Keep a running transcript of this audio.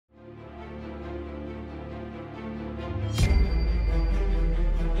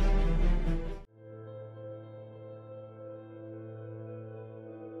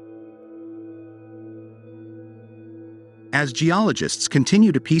As geologists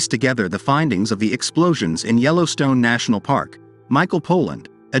continue to piece together the findings of the explosions in Yellowstone National Park, Michael Polland,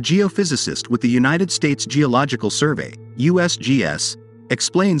 a geophysicist with the United States Geological Survey, USGS,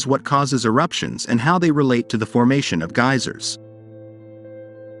 explains what causes eruptions and how they relate to the formation of geysers.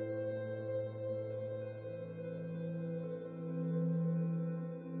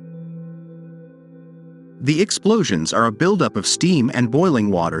 The explosions are a buildup of steam and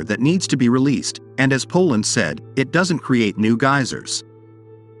boiling water that needs to be released, and as Polland said, it doesn't create new geysers.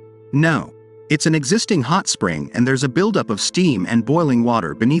 No. It's an existing hot spring and there's a buildup of steam and boiling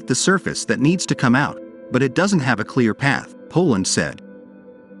water beneath the surface that needs to come out, but it doesn't have a clear path, Polland said.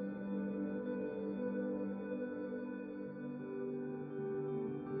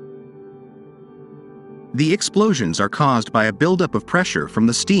 The explosions are caused by a buildup of pressure from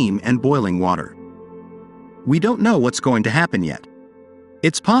the steam and boiling water. We don't know what's going to happen yet.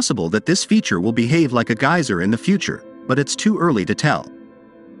 It's possible that this feature will behave like a geyser in the future, but it's too early to tell.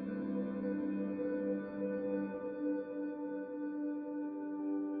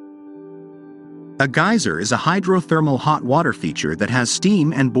 A geyser is a hydrothermal hot water feature that has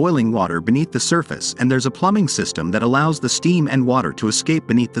steam and boiling water beneath the surface, and there's a plumbing system that allows the steam and water to escape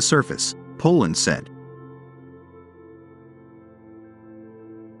beneath the surface, Polland said.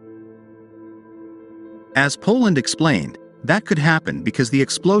 As Polland explained, that could happen because the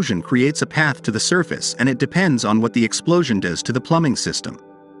explosion creates a path to the surface and it depends on what the explosion does to the plumbing system.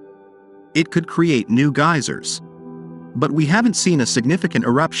 It could create new geysers. But we haven't seen a significant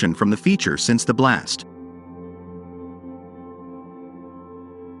eruption from the feature since the blast.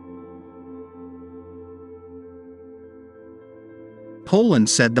 Polland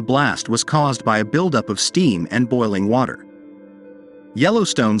said the blast was caused by a buildup of steam and boiling water.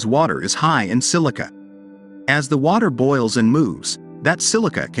 Yellowstone's water is high in silica. As the water boils and moves, that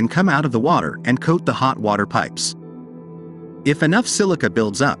silica can come out of the water and coat the hot water pipes. If enough silica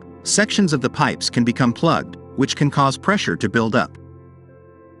builds up, sections of the pipes can become plugged, which can cause pressure to build up.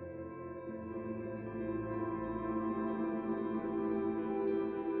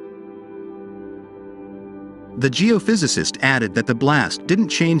 The geophysicist added that the blast didn't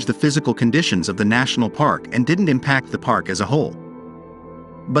change the physical conditions of the national park and didn't impact the park as a whole.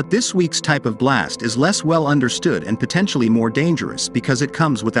 But this week's type of blast is less well understood and potentially more dangerous because it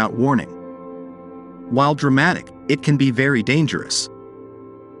comes without warning. While dramatic, it can be very dangerous.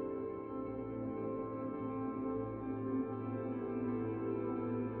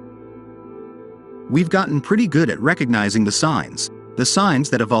 We've gotten pretty good at recognizing the signs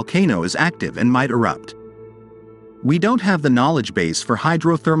that a volcano is active and might erupt. We don't have the knowledge base for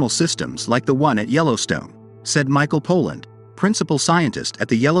hydrothermal systems like the one at Yellowstone, said Michael Polland, principal scientist at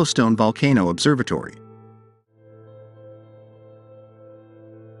the Yellowstone Volcano Observatory.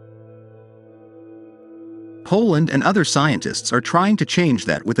 Polland and other scientists are trying to change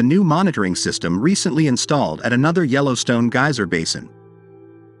that with a new monitoring system recently installed at another Yellowstone geyser basin.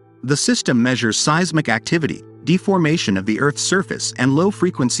 The system measures seismic activity, deformation of the Earth's surface, and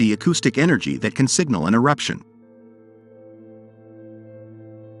low-frequency acoustic energy that can signal an eruption.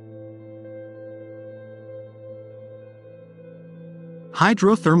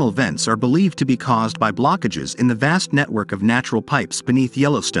 Hydrothermal vents are believed to be caused by blockages in the vast network of natural pipes beneath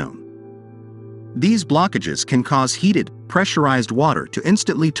Yellowstone. These blockages can cause heated, pressurized water to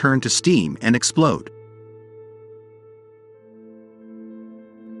instantly turn to steam and explode.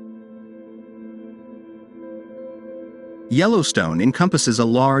 Yellowstone encompasses a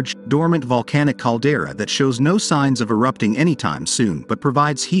large, dormant volcanic caldera that shows no signs of erupting anytime soon but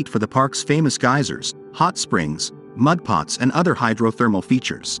provides heat for the park's famous geysers, hot springs, mudpots, and other hydrothermal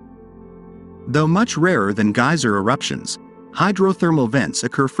features. Though much rarer than geyser eruptions, hydrothermal vents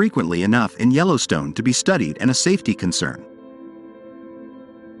occur frequently enough in Yellowstone to be studied and a safety concern.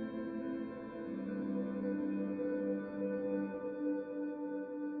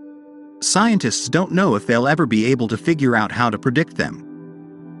 Scientists don't know if they'll ever be able to figure out how to predict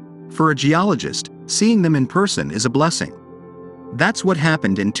them. For a geologist, seeing them in person is a blessing. That's what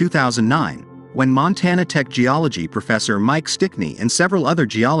happened in 2009, when Montana Tech geology professor Mike Stickney and several other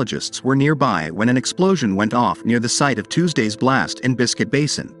geologists were nearby when an explosion went off near the site of Tuesday's blast in Biscuit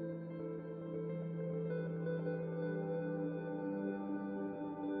Basin.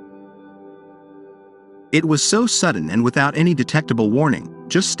 It was so sudden and without any detectable warning,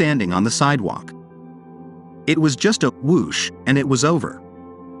 just standing on the sidewalk. It was just a whoosh, and it was over.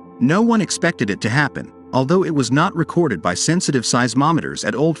 No one expected it to happen, although it was not recorded by sensitive seismometers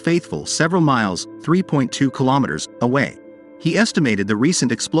at Old Faithful several miles, 3.2 kilometers, away. He estimated the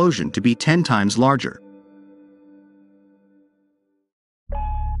recent explosion to be 10 times larger.